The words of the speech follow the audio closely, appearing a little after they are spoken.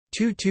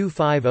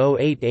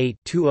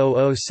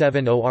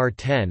225088-2007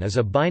 OR10 is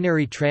a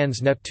binary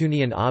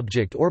trans-Neptunian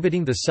object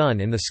orbiting the Sun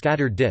in the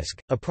scattered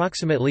disk,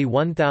 approximately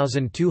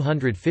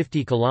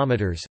 1,250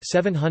 kilometers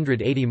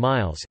 (780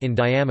 miles) in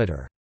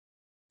diameter.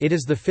 It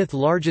is the fifth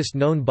largest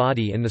known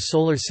body in the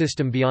Solar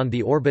System beyond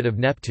the orbit of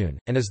Neptune,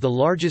 and is the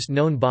largest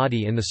known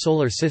body in the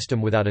Solar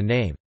System without a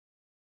name.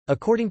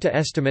 According to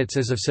estimates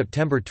as of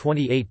September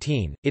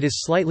 2018, it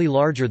is slightly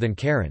larger than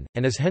Charon,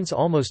 and is hence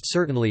almost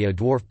certainly a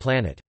dwarf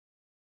planet.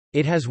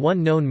 It has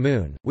one known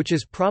moon, which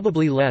is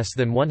probably less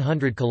than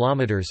 100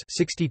 kilometers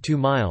 (62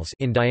 miles)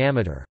 in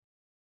diameter.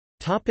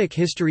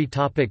 History.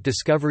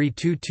 Discovery.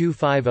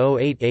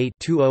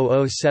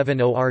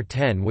 225088-2007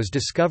 OR10 was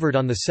discovered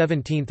on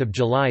 17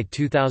 July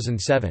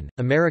 2007.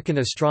 American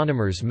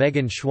astronomers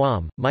Megan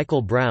Schwamm,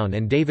 Michael Brown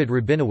and David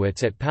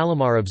Rabinowitz at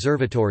Palomar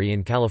Observatory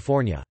in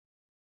California.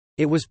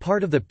 It was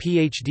part of the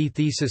PhD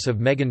thesis of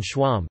Megan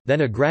Schwamm,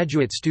 then a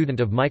graduate student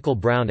of Michael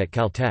Brown at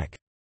Caltech.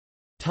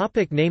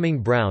 Naming.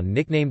 Brown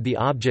nicknamed the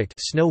object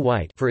Snow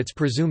White for its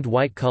presumed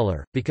white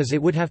color, because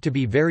it would have to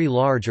be very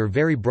large or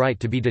very bright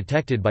to be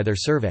detected by their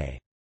survey.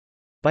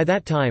 By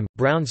that time,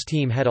 Brown's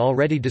team had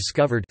already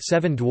discovered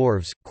 7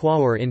 dwarves,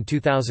 Quaoar in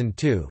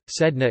 2002,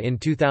 Sedna in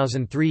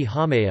 2003,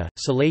 Haumea,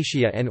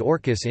 Salacia and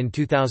Orcus in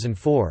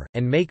 2004,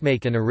 and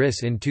Makemake and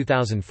Eris in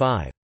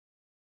 2005.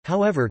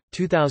 However,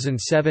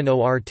 2007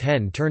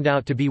 OR10 turned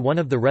out to be one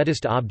of the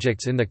reddest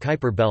objects in the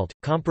Kuiper belt,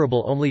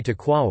 comparable only to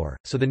Quaoar,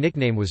 so the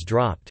nickname was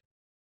dropped.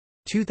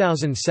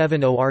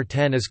 2007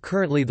 OR10 is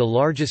currently the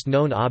largest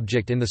known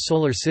object in the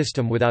Solar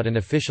System without an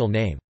official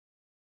name.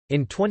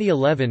 In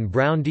 2011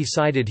 Brown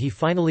decided he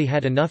finally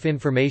had enough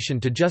information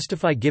to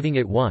justify giving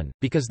it one,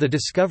 because the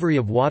discovery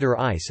of water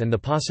ice and the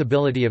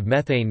possibility of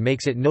methane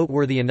makes it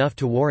noteworthy enough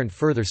to warrant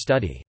further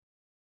study.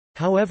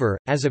 However,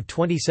 as of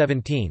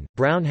 2017,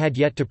 Brown had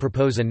yet to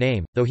propose a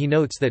name, though he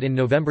notes that in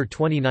November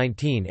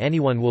 2019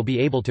 anyone will be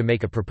able to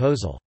make a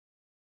proposal.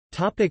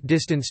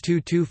 Distance.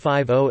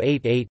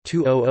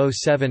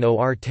 225088-2007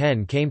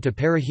 OR10 came to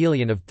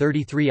perihelion of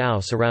 33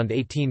 Aus around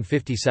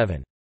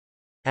 1857.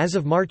 As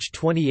of March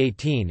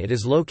 2018 it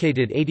is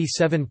located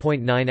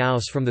 87.9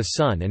 Aus from the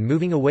Sun and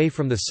moving away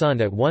from the Sun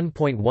at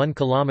 1.1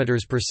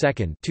 km per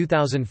second,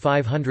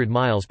 2,500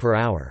 miles per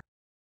hour.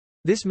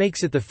 This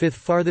makes it the fifth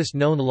farthest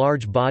known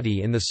large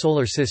body in the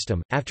Solar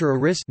System, after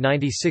Eris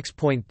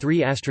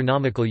 96.3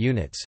 astronomical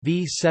units,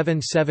 v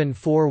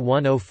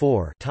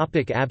 774104.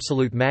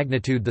 Absolute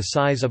magnitude. The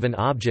size of an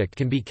object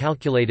can be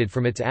calculated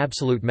from its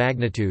absolute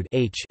magnitude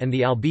h and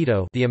the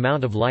albedo, the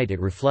amount of light it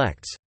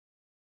reflects.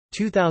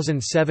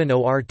 2007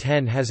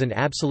 OR10 has an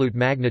absolute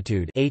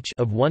magnitude h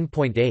of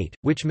 1.8,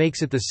 which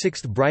makes it the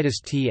sixth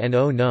brightest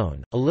TNO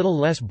known, a little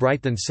less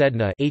bright than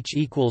Sedna h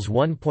equals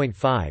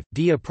 1.5,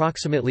 d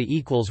approximately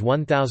equals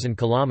 1000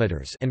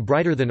 km, and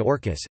brighter than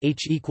Orcus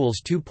h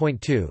equals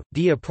 2.2,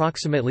 d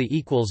approximately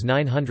equals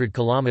 900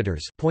 km.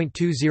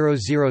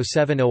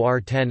 0.2007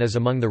 OR10 is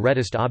among the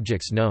reddest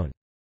objects known.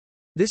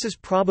 This is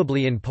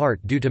probably in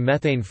part due to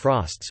methane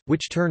frosts,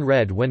 which turn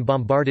red when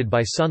bombarded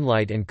by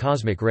sunlight and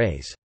cosmic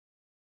rays.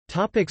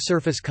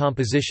 Surface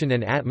composition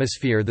and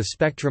atmosphere. The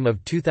spectrum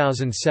of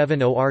 2007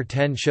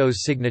 OR10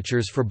 shows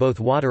signatures for both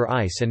water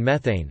ice and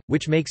methane,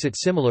 which makes it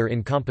similar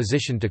in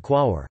composition to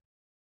Quaoar.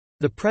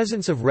 The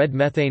presence of red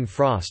methane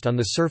frost on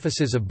the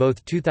surfaces of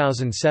both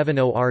 2007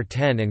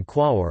 OR10 and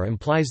Quaoar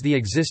implies the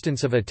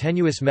existence of a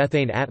tenuous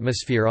methane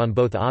atmosphere on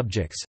both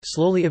objects,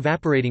 slowly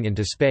evaporating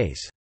into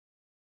space.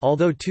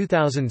 Although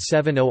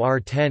 2007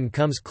 OR10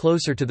 comes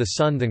closer to the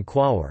Sun than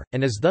Quaoar,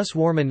 and is thus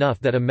warm enough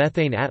that a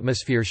methane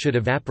atmosphere should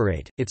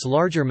evaporate, its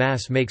larger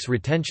mass makes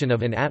retention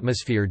of an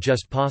atmosphere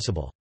just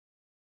possible.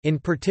 In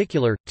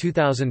particular,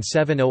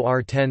 2007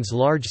 OR10's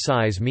large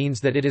size means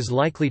that it is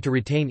likely to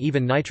retain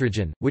even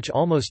nitrogen, which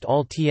almost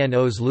all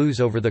TNOs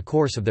lose over the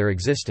course of their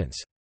existence.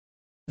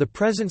 The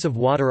presence of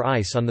water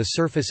ice on the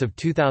surface of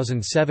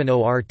 2007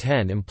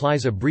 OR10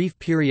 implies a brief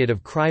period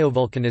of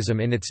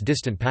cryovolcanism in its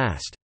distant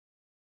past.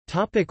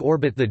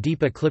 Orbit. The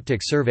Deep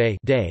Ecliptic Survey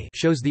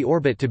shows the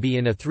orbit to be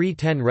in a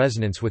 3:10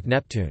 resonance with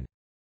Neptune.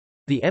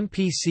 The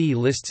MPC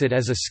lists it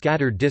as a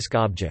scattered disk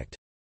object.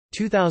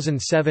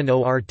 2007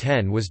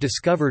 OR10 was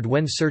discovered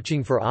when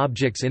searching for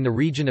objects in the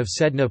region of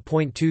Sedna.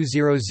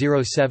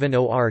 2007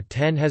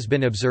 OR10 has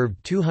been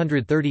observed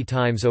 230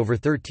 times over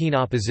 13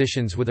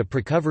 oppositions with a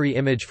precovery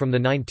image from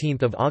 19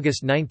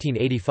 August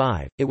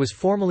 1985. It was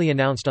formally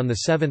announced on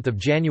 7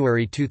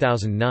 January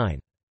 2009.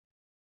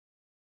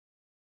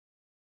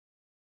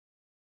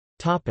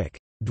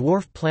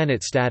 Dwarf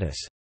planet status.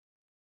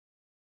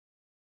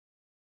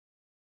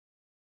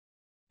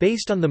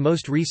 Based on the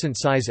most recent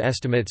size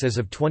estimates as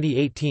of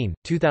 2018,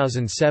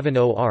 2007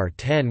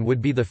 OR10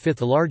 would be the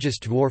fifth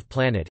largest dwarf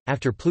planet,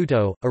 after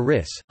Pluto,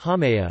 Eris,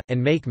 Haumea,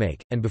 and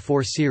Makemake, and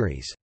before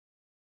Ceres.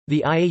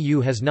 The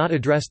IAU has not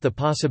addressed the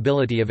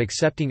possibility of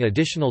accepting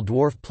additional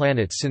dwarf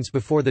planets since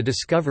before the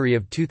discovery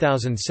of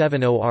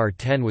 2007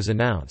 OR10 was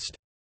announced.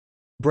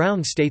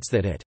 Brown states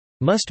that it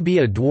must be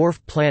a dwarf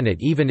planet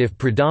even if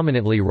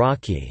predominantly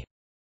rocky,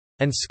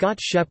 and Scott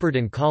Shepard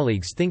and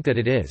colleagues think that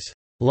it is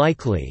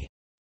likely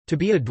To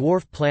be a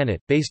dwarf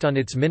planet, based on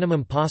its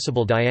minimum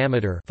possible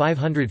diameter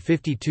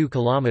 552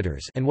 km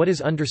and what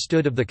is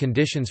understood of the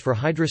conditions for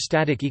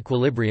hydrostatic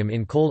equilibrium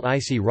in cold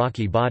icy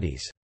rocky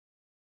bodies.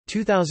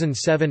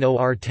 2007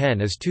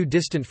 OR10 is too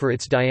distant for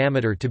its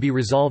diameter to be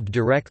resolved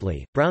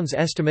directly. Brown's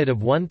estimate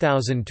of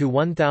 1,000 to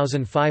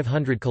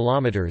 1,500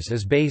 km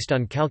is based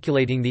on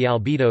calculating the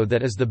albedo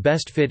that is the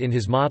best fit in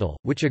his model,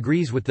 which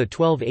agrees with the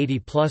 1280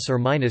 plus or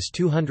minus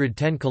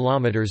 210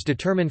 km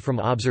determined from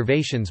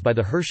observations by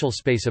the Herschel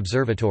Space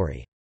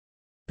Observatory.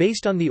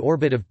 Based on the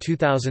orbit of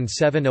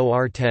 2007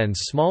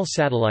 OR10's small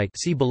satellite,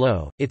 see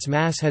below, its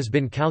mass has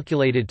been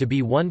calculated to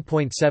be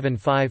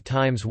 1.75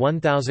 times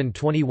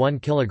 1021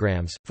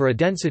 kg, for a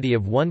density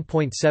of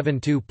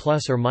 1.72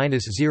 plus or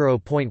minus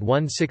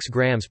 0.16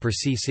 grams per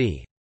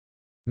cc.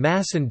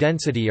 Mass and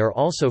density are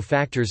also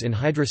factors in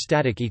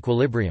hydrostatic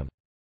equilibrium.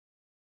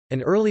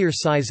 An earlier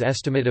size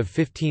estimate of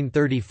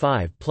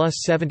 1535 plus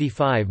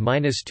 75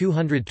 minus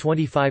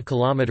 225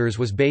 km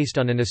was based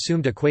on an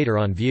assumed equator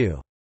on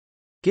view.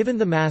 Given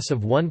the mass of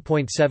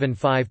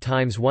 1.75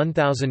 times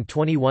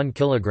 1021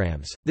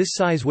 kg, this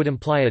size would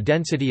imply a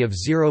density of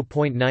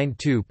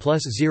 0.92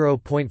 plus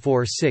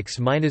 0.46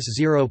 minus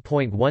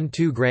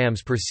 0.12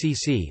 grams per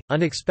cc,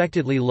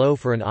 unexpectedly low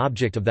for an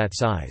object of that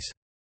size.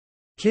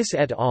 Kiss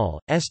et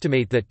al.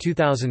 Estimate that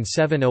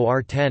 2007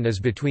 OR10 is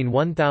between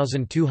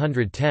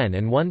 1,210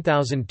 and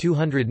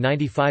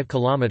 1,295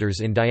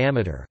 km in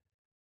diameter.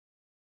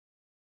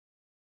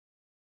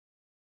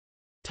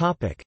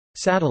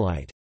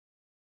 Satellite.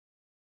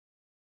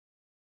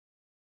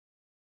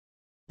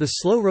 The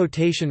slow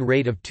rotation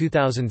rate of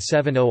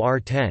 2007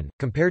 OR10,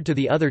 compared to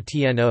the other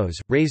TNOs,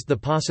 raised the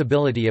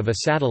possibility of a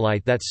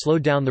satellite that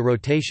slowed down the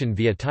rotation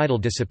via tidal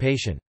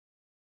dissipation.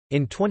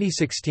 In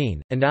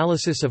 2016,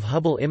 analysis of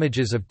Hubble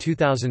images of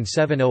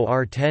 2007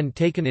 OR10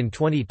 taken in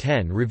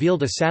 2010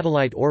 revealed a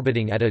satellite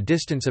orbiting at a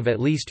distance of at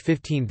least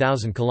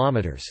 15,000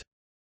 km.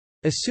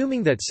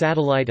 Assuming that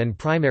satellite and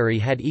primary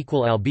had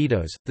equal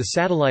albedos, the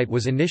satellite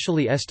was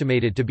initially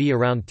estimated to be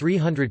around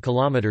 300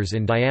 km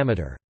in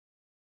diameter.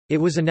 It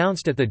was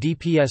announced at the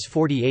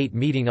DPS-48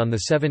 meeting on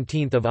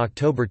 17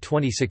 October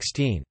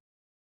 2016.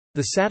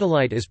 The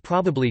satellite is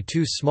probably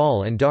too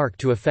small and dark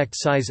to affect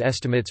size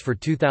estimates for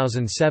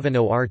 2007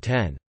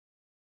 OR10.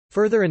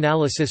 Further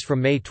analysis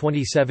from May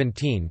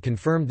 2017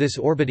 confirmed this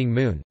orbiting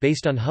moon.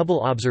 Based on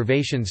Hubble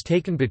observations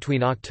taken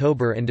between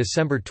October and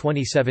December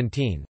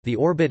 2017, the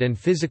orbit and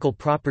physical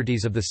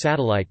properties of the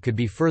satellite could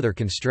be further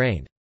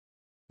constrained.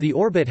 The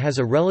orbit has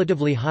a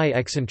relatively high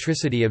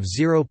eccentricity of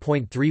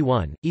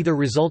 0.31, either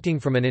resulting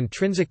from an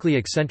intrinsically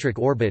eccentric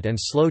orbit and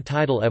slow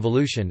tidal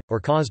evolution, or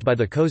caused by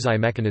the Kozai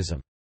mechanism.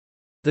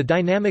 The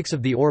dynamics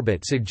of the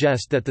orbit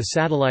suggest that the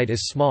satellite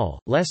is small,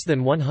 less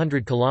than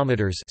 100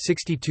 km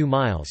 (62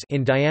 miles)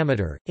 in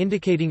diameter,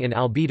 indicating an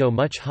albedo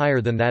much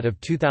higher than that of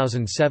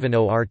 2007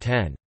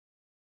 OR10.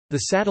 The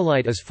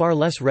satellite is far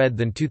less red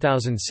than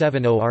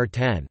 2007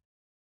 OR10.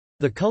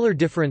 The color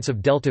difference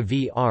of delta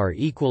VR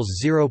equals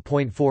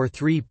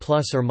 0.43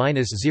 plus or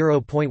minus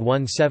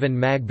 0.17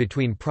 mag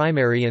between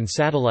primary and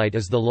satellite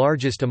is the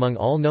largest among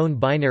all known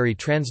binary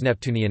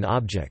transneptunian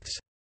objects.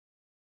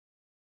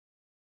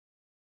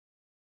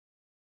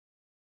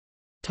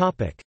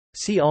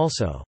 See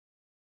also: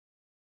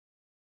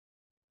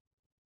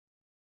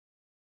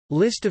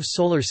 List of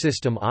Solar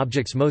System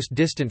objects most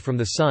distant from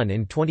the Sun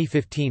in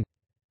 2015.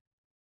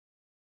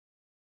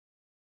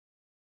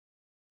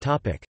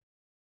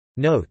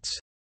 Notes.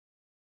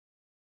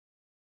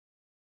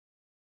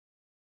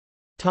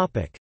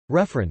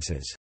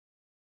 References.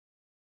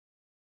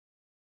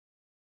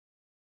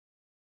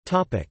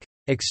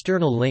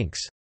 External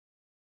links.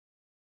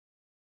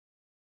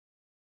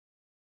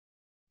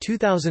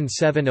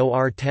 2007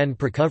 OR10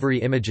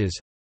 Precovery images.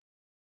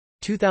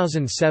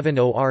 2007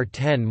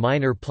 OR10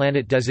 Minor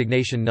Planet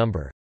Designation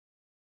Number.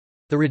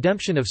 The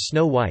Redemption of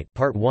Snow White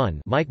Part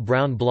 1 Mike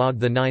Brown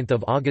blog 9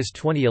 August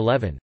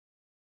 2011.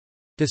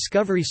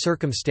 Discovery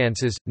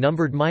Circumstances,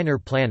 Numbered Minor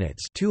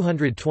Planets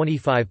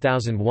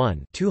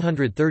 225,001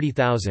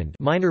 230,000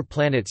 Minor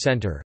Planet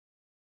Center.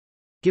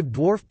 Give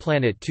Dwarf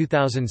Planet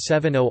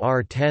 2007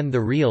 OR10 the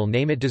real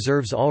name it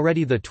deserves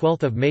already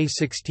 12 May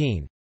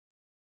 16.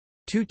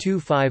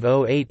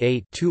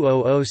 225088-2007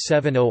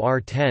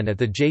 OR10 at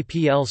the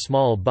JPL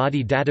Small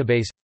Body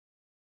Database.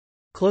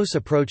 Close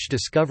Approach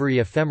Discovery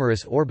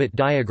Ephemeris Orbit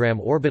Diagram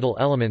Orbital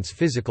Elements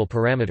Physical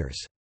Parameters